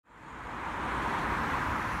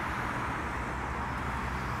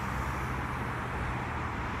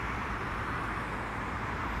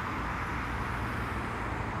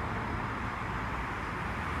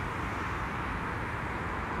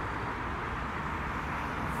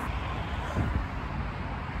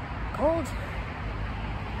cold,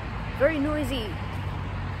 very noisy,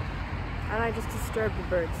 and I just disturbed the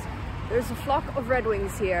birds. There's a flock of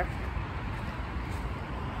redwings here,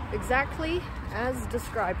 exactly as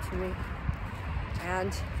described to me,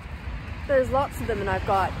 and there's lots of them, and I've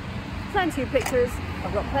got plenty of pictures,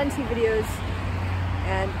 I've got plenty of videos,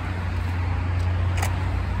 and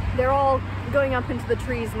they're all going up into the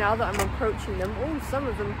trees now that I'm approaching them. Oh, some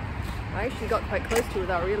of them I actually got quite close to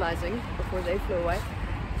without realizing before they flew away.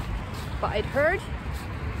 But I'd heard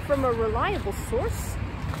from a reliable source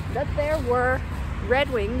that there were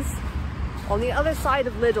redwings on the other side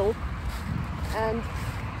of Lidl, and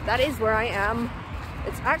that is where I am.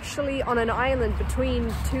 It's actually on an island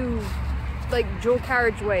between two, like, dual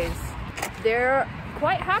carriageways. They're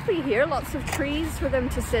quite happy here, lots of trees for them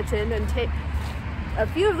to sit in and take. A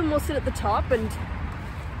few of them will sit at the top and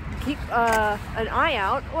keep an eye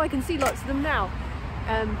out. Oh, I can see lots of them now.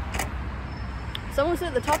 Some will sit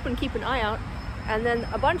at the top and keep an eye out, and then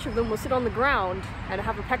a bunch of them will sit on the ground and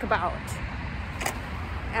have a peck about.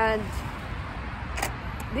 And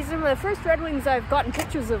these are the first redwings I've gotten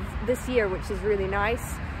pictures of this year, which is really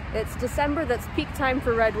nice. It's December, that's peak time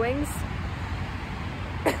for redwings.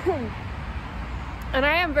 And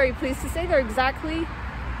I am very pleased to say they're exactly,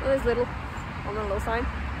 oh, there's Lidl on the little sign.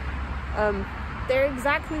 They're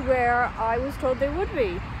exactly where I was told they would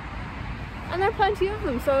be. And there are plenty of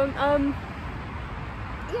them, so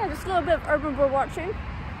yeah, just a little bit of urban bird watching.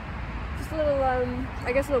 Just a little,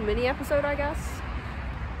 I guess a little mini episode, I guess.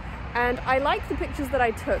 And I like the pictures that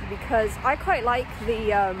I took because I quite like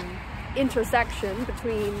the intersection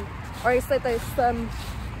between, or I guess like this,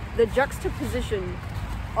 the juxtaposition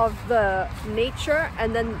of the nature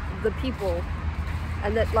and then the people.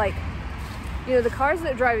 And that, like, you know, the cars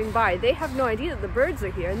that are driving by, they have no idea that the birds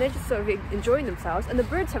are here, and they're just sort of enjoying themselves, and the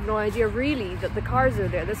birds have no idea really that the cars are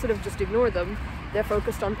there. They sort of just ignore them. They're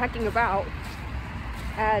focused on pecking about,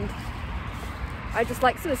 and I just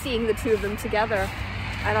like sort of seeing the two of them together,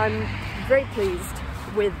 and I'm very pleased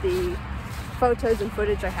with the photos and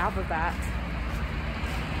footage I have of that.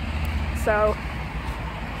 So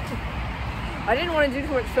I didn't want to do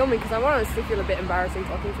too much filming because I honestly feel a bit embarrassing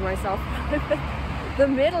talking to myself. The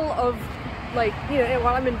middle of, like, you know,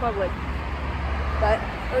 while I'm in public. But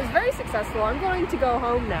it was very successful. I'm going to go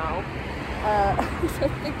home now. I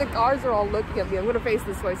think the cars are all looking at me. I'm going to face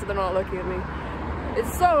this way so they're not looking at me.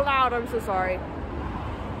 It's so loud, I'm so sorry.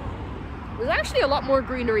 There's actually a lot more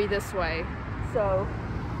greenery this way. So,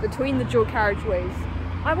 between the dual carriageways.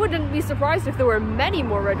 I wouldn't be surprised if there were many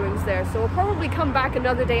more redwings there. So we'll probably come back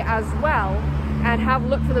another day as well and have a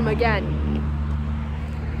look for them again.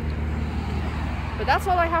 But that's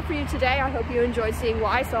all I have for you today. I hope you enjoyed seeing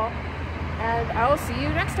what I saw, and I will see you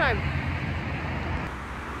next time.